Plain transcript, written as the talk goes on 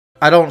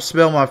I don't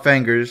smell my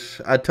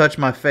fingers. I touch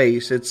my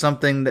face. It's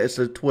something that's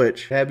a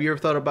twitch. Have you ever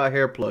thought about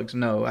hair plugs?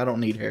 No, I don't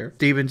need hair.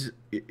 Stevens,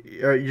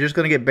 you're just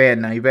going to get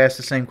banned now. You've asked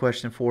the same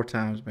question 4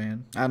 times,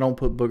 man. I don't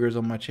put boogers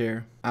on my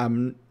chair.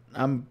 I'm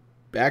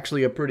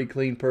actually a pretty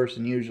clean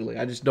person usually.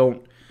 I just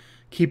don't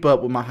keep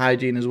up with my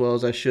hygiene as well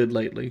as I should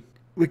lately.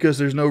 Because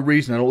there's no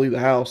reason. I don't leave the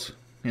house.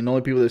 And the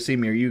only people that see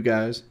me are you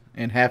guys.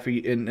 And half of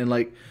you, and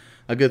like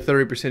a good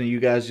 30% of you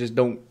guys just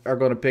are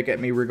going to pick at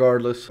me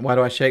regardless. Why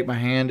do I shake my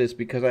hand? It's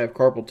because I have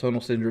carpal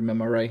tunnel syndrome in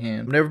my right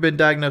hand. I've never been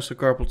diagnosed with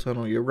carpal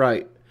tunnel. You're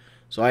right.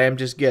 So I am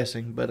just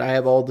guessing, but I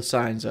have all the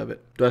signs of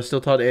it. Do I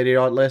still talk to Eddie?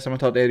 Last time I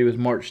talked to Eddie was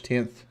March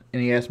 10th,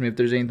 and he asked me if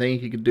there's anything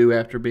he could do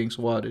after being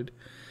swatted.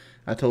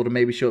 I told him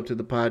maybe show up to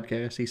the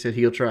podcast. He said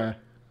he'll try.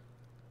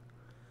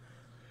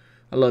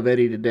 I love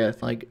Eddie to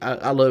death. Like,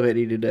 I love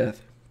Eddie to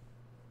death.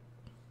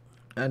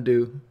 I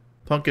do.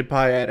 Pumpkin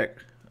pie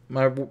addict.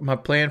 My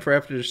plan for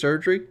after the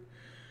surgery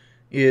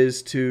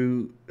is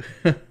to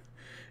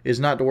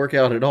is not to work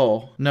out at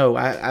all. No,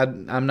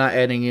 I'm not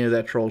adding any of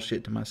that troll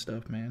shit to my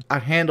stuff, man. I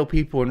handle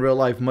people in real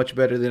life much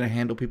better than I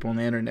handle people on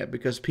the internet,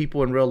 because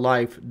people in real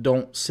life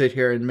don't sit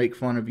here and make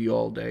fun of you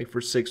all day for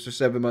 6 or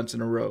 7 months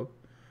in a row.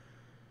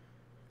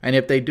 And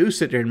if they do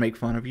sit there and make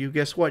fun of you,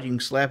 guess what? You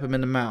can slap them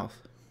in the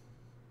mouth.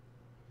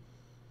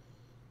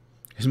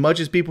 As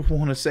much as people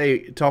want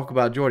to talk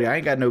about Jordie, I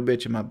ain't got no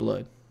bitch in my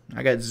blood.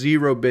 I got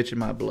 0 bitch in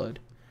my blood.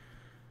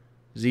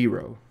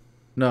 0.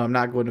 No, I'm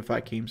not going to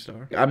fight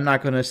Keemstar. I'm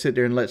not going to sit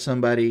there and let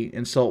somebody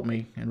insult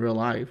me in real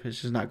life.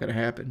 It's just not going to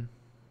happen.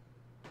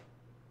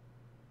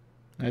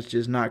 That's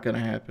just not going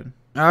to happen.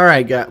 All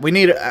right, guys. We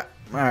need to... all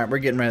right, we're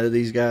getting rid of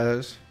these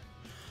guys.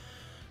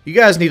 You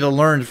guys need to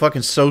learn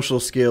fucking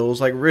social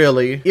skills. Like,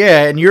 really.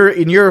 Yeah, and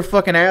you're a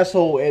fucking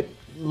asshole at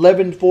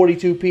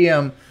 11:42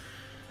 p.m.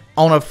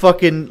 on a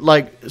fucking,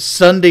 like,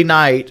 Sunday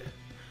night.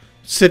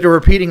 Sit there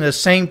repeating the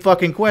same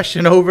fucking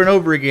question over and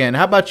over again.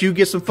 How about you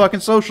get some fucking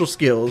social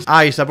skills?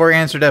 Ice, I've already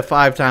answered that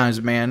 5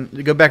 times, man.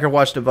 Go back and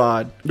watch the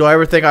VOD. Do I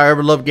ever think I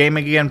ever love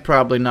gaming again?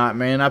 Probably not,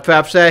 man.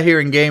 I've sat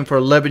here and gamed for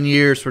 11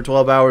 years for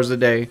 12 hours a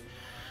day.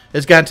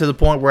 It's gotten to the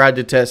point where I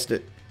detest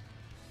it.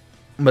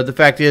 But the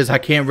fact is, I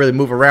can't really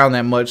move around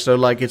that much, so,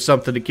 like, it's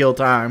something to kill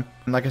time.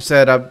 And like I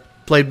said, I've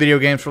played video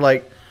games for,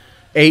 like,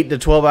 8 to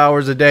 12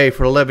 hours a day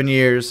for 11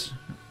 years.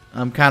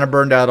 I'm kind of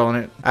burned out on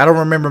it. I don't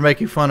remember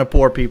making fun of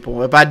poor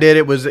people. If I did,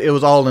 it was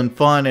all in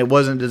fun. It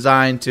wasn't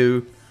designed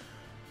to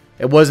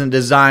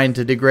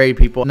degrade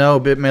people.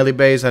 No, Bitmelly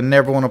Bays, I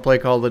never want to play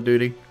Call of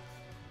Duty.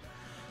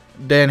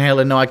 Dan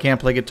Haley, no, I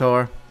can't play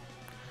guitar.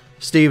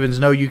 Stevens,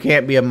 no, you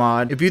can't be a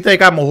mod. If you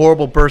think I'm a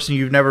horrible person,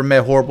 you've never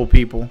met horrible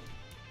people.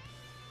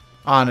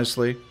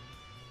 Honestly.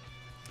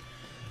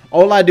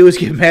 All I do is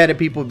get mad at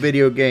people with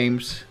video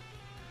games.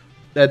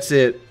 That's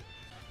it.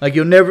 Like,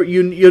 you'll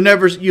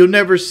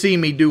never see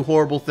me do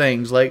horrible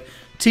things. Like,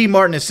 T.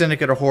 Martin and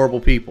Syndicate are horrible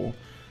people,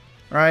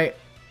 right?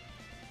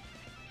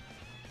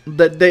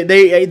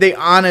 They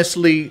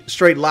honestly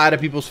straight lie to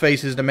people's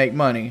faces to make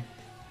money.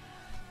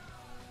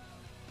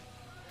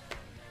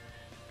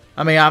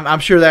 I mean,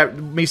 I'm sure that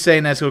me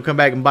saying that's gonna come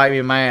back and bite me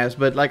in my ass.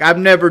 But, like, I've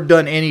never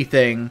done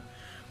anything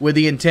with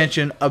the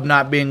intention of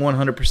not being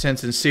 100%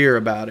 sincere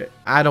about it.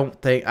 I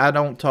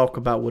don't talk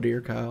about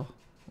Whittier, Kyle.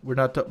 We're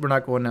not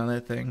going down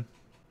that thing.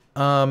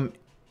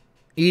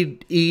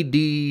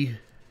 EDP.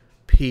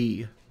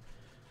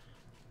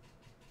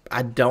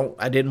 I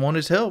didn't want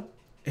his help.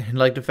 And,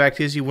 like, the fact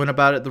is, he went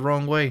about it the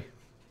wrong way.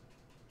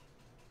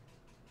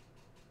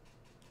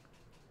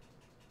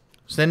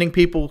 Sending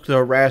people to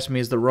harass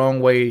me is the wrong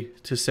way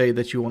to say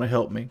that you want to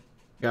help me.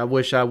 I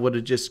wish I would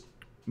have just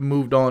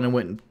moved on and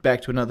went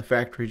back to another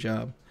factory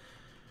job.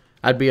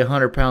 I'd be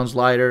 100 pounds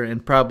lighter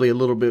and probably a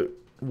little bit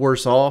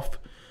worse off,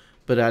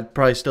 but I'd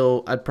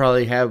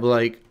probably have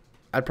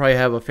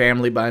a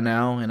family by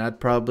now, and I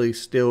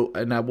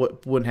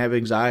wouldn't have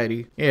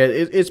anxiety. Yeah,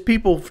 it's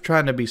people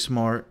trying to be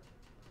smart.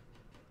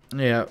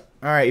 Yeah.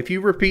 All right. If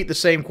you repeat the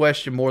same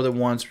question more than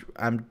once,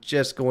 I'm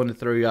just going to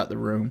throw you out the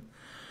room.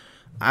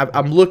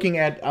 I'm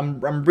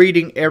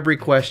reading every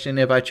question.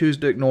 If I choose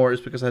to ignore it,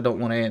 it's because I don't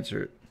want to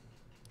answer it.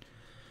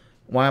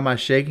 Why am I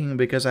shaking?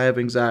 Because I have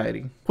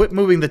anxiety. Quit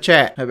moving the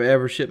chat. Have I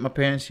ever shit my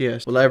pants?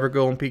 Yes. Will I ever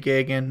go on PKA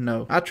again?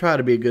 No. I try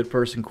to be a good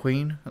person,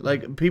 Queen.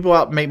 Like,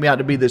 people make me out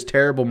to be this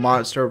terrible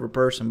monster of a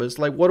person, but it's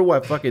like, what do I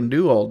fucking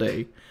do all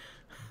day?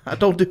 I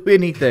don't do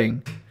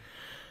anything.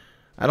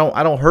 I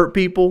don't hurt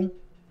people.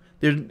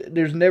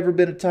 There's never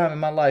been a time in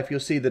my life you'll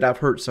see that I've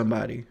hurt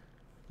somebody.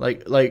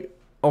 Like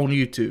on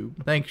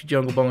YouTube. Thank you,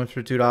 Jungle Bones,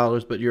 for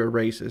 $2, but you're a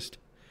racist.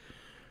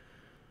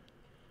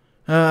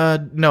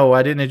 No,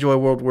 I didn't enjoy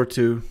World War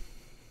II.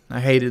 I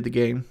hated the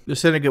game. The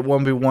Syndicate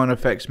 1v1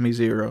 affects me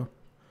 0.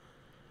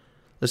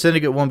 The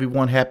Syndicate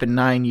 1v1 happened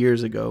 9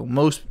 years ago.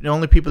 The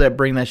only people that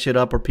bring that shit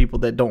up are people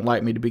that don't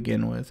like me to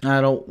begin with. I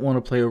don't want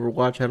to play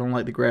Overwatch. I don't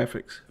like the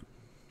graphics.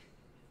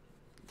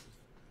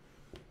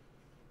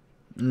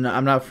 No,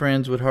 I'm not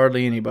friends with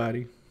hardly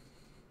anybody.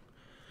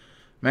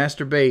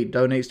 Masturbate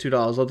donates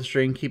 $2. Love the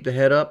stream. Keep the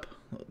head up.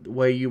 The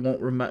way you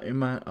won't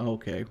remind.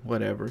 Okay,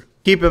 whatever.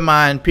 Keep in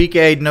mind,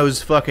 PKA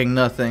knows fucking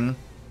nothing.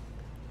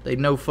 They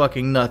know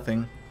fucking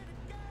nothing.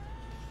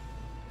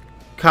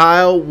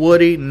 Kyle,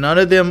 Woody, none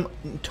of them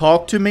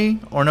talk to me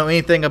or know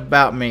anything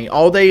about me.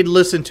 All they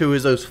listen to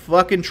is those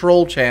fucking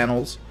troll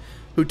channels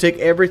who take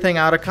everything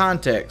out of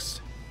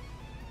context.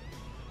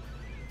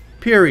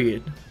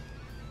 Period.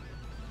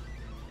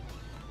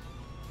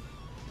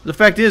 The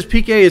fact is,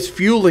 PKA is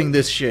fueling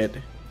this shit.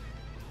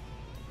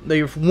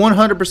 They're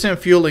 100%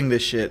 fueling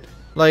this shit.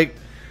 Like,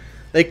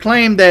 they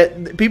claim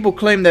that, people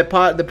claim that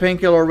the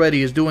painkiller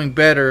already is doing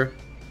better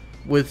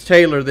with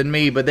Taylor than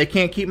me, but they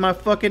can't keep my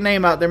fucking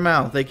name out their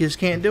mouth. They just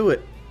can't do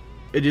it.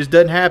 It just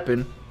doesn't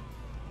happen.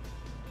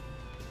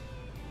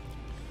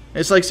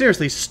 It's like,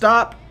 seriously,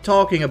 stop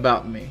talking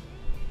about me.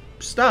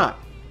 Stop.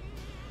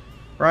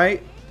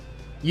 Right?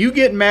 You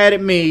get mad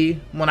at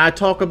me when I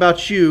talk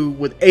about you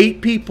with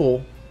 8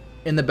 people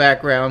in the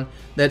background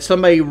that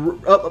somebody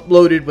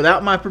uploaded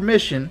without my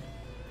permission,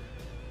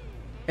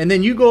 and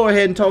then you go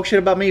ahead and talk shit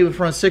about me in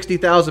front of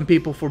 60,000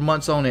 people for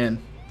months on end.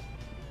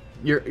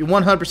 You're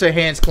 100%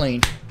 hands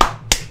clean.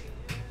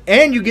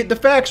 And you get the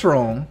facts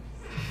wrong.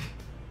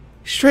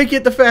 Straight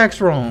get the facts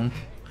wrong.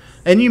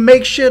 And you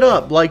make shit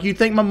up. Like, you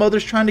think my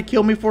mother's trying to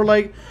kill me for,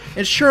 like,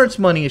 insurance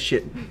money and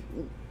shit.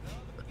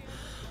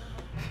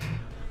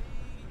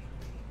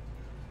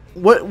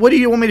 What do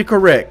you want me to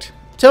correct?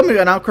 Tell me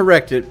and I'll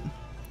correct it.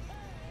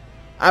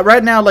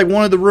 Right now, like,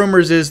 one of the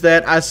rumors is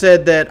that I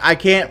said that I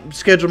can't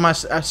schedule my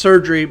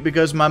surgery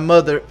because my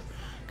mother...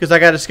 Because I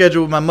got to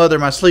schedule with my mother,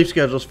 my sleep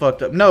schedule's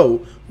fucked up.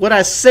 No, what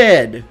I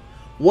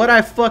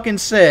fucking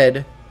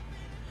said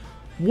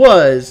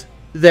was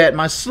that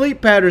my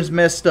sleep pattern's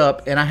messed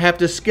up and I have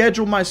to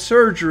schedule my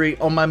surgery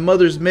on my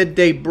mother's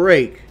midday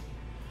break.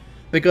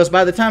 Because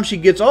by the time she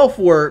gets off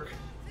work,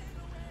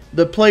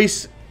 the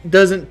place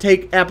doesn't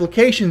take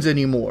applications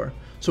anymore.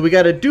 So we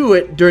got to do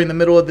it during the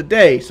middle of the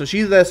day. So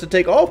she either has to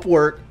take off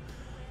work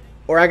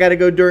or I got to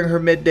go during her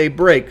midday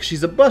break.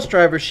 She's a bus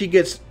driver. She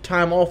gets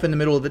time off in the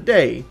middle of the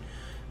day.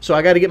 So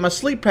I got to get my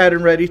sleep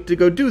pattern ready to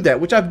go do that,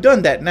 which I've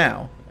done that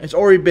now. It's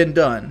already been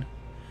done.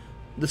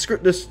 The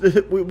script,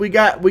 we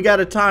got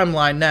a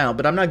timeline now,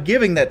 but I'm not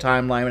giving that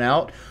timeline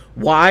out.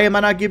 Why am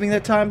I not giving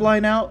that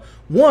timeline out?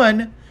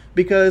 One,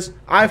 because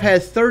I've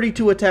had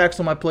 32 attacks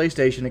on my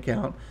PlayStation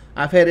account.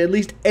 I've had at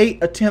least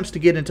 8 attempts to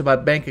get into my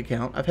bank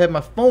account. I've had my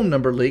phone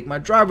number leaked, my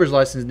driver's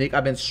license leaked.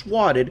 I've been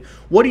swatted.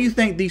 What do you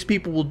think these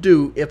people will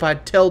do if I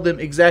tell them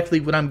exactly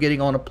when I'm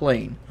getting on a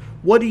plane?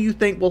 What do you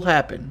think will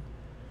happen?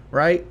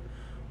 Right?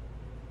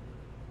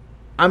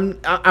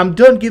 I'm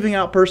done giving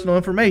out personal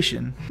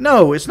information.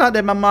 No, it's not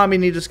that my mommy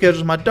needs to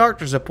schedule my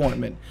doctor's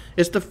appointment.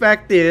 It's the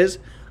fact is,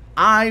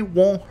 I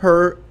want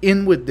her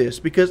in with this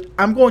because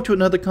I'm going to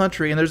another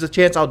country and there's a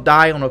chance I'll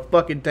die on a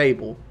fucking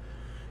table.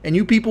 And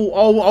you people,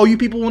 all you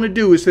people want to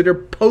do is sit there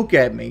poke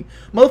at me.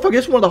 Motherfucker,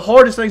 it's one of the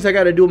hardest things I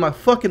got to do in my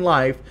fucking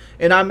life.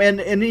 And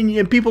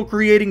and people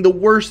creating the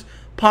worst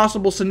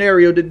possible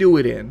scenario to do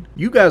it in.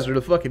 You guys are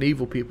the fucking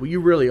evil people. You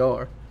really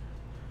are.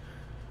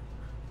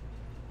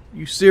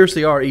 You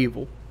seriously are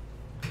evil.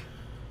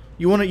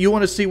 You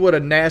want to see what a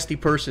nasty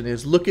person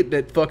is. Look at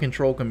that fucking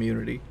troll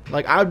community.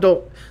 Like,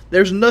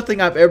 there's nothing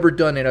I've ever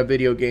done in a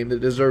video game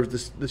that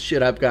deserves the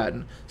shit I've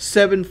gotten.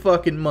 7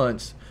 fucking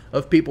months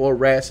of people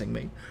harassing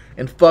me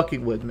and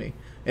fucking with me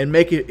and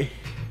make it.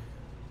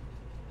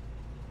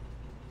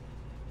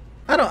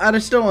 I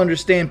just don't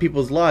understand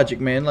people's logic,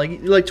 man.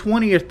 Like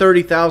 20 or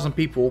 30,000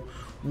 people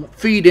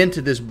feed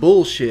into this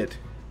bullshit.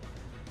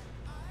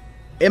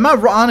 Am I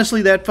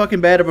honestly that fucking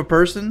bad of a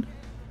person?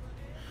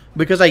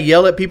 Because I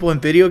yell at people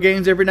in video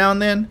games every now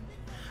and then?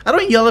 I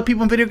don't yell at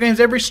people in video games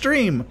every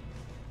stream.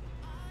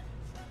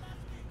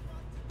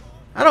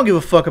 I don't give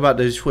a fuck about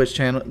those Twitch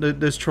channel,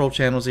 those troll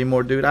channels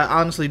anymore, dude. I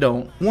honestly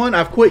don't. 1,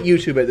 I've quit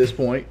YouTube at this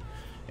point.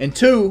 And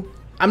 2,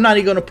 I'm not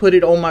even going to put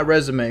it on my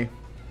resume.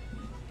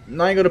 I'm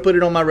not even going to put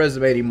it on my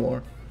resume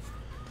anymore.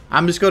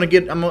 I'm just going to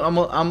get, I'm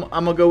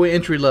going to go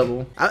entry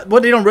level.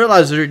 What they don't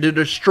realize is they're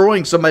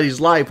destroying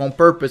somebody's life on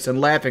purpose and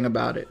laughing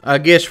about it. I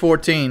guess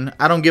 14,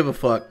 I don't give a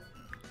fuck.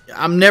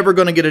 I'm never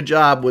going to get a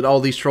job with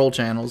all these troll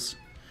channels.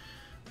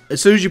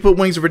 As soon as you put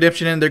Wings of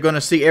Redemption in, they're going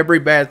to see every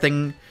bad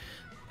thing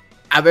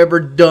I've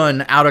ever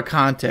done out of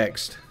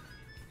context.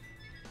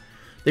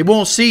 They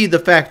won't see the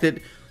fact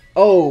that,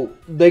 oh,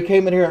 they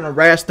came in here and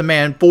harassed the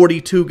man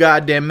 42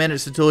 goddamn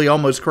minutes until he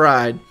almost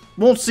cried.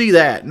 Won't see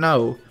that,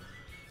 no.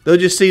 They'll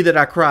just see that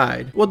I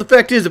cried. Well, the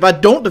fact is, if I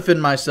don't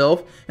defend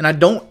myself, and I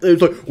don't,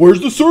 it's like,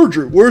 where's the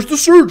surgery? Where's the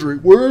surgery?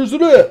 Where's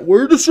it at?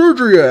 Where's the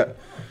surgery at?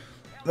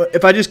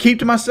 If I just keep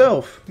to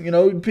myself, you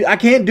know, I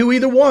can't do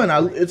either one. I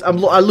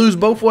lose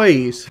both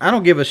ways. I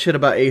don't give a shit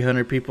about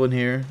 800 people in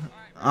here.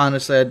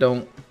 Honestly, I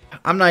don't.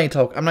 I'm not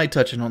even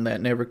touching on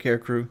that Never Care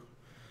crew.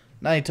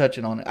 Not even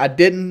touching on it. I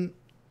didn't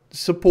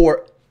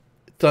support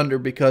Thunder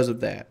because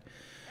of that.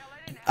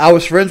 I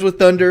was friends with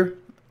Thunder,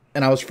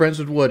 and I was friends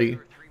with Woody.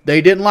 They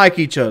didn't like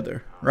each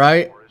other,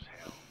 right?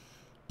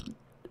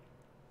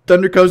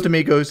 Thunder comes to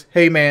me, goes,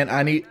 "Hey man,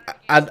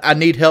 I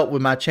need help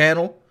with my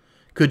channel.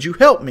 Could you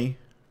help me?"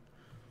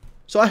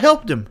 So I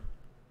helped him.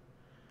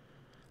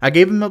 I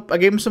gave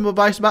him some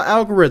advice about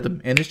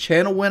algorithm, and his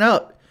channel went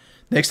up.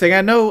 Next thing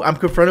I know, I'm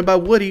confronted by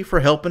Woody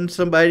for helping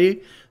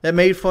somebody that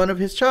made fun of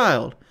his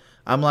child.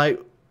 I'm like,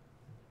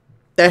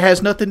 that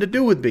has nothing to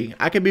do with me.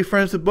 I can be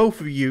friends with both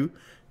of you,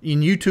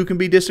 and you two can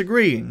be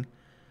disagreeing.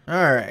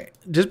 All right.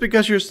 Just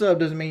because you're a sub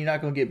doesn't mean you're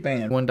not going to get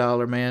banned.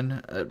 $1,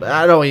 man.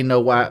 I don't even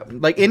know why.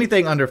 Like,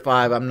 anything under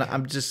 5,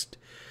 I'm just...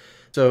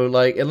 So,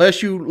 like,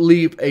 unless you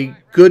leave a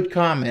good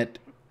comment,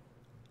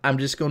 I'm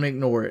just going to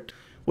ignore it.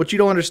 What you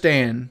don't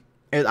understand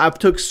is I've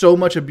took so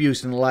much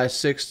abuse in the last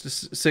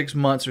 6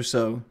 months or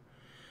so,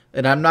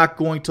 and I'm not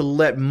going to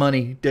let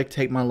money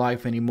dictate my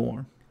life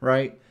anymore,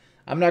 right?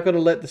 I'm not going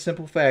to let the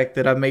simple fact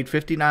that I've made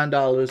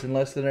 $59 in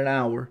less than an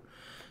hour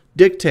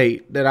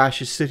dictate that I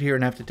should sit here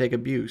and have to take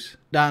abuse.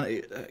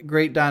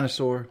 Great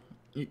Dinosaur,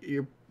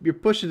 you're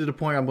pushing to the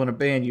point I'm going to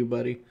ban you,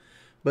 buddy.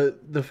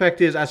 But the fact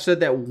is, I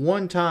said that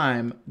one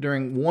time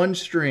during one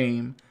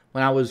stream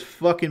when I was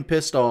fucking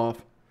pissed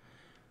off,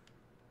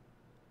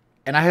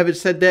 and I haven't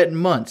said that in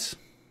months.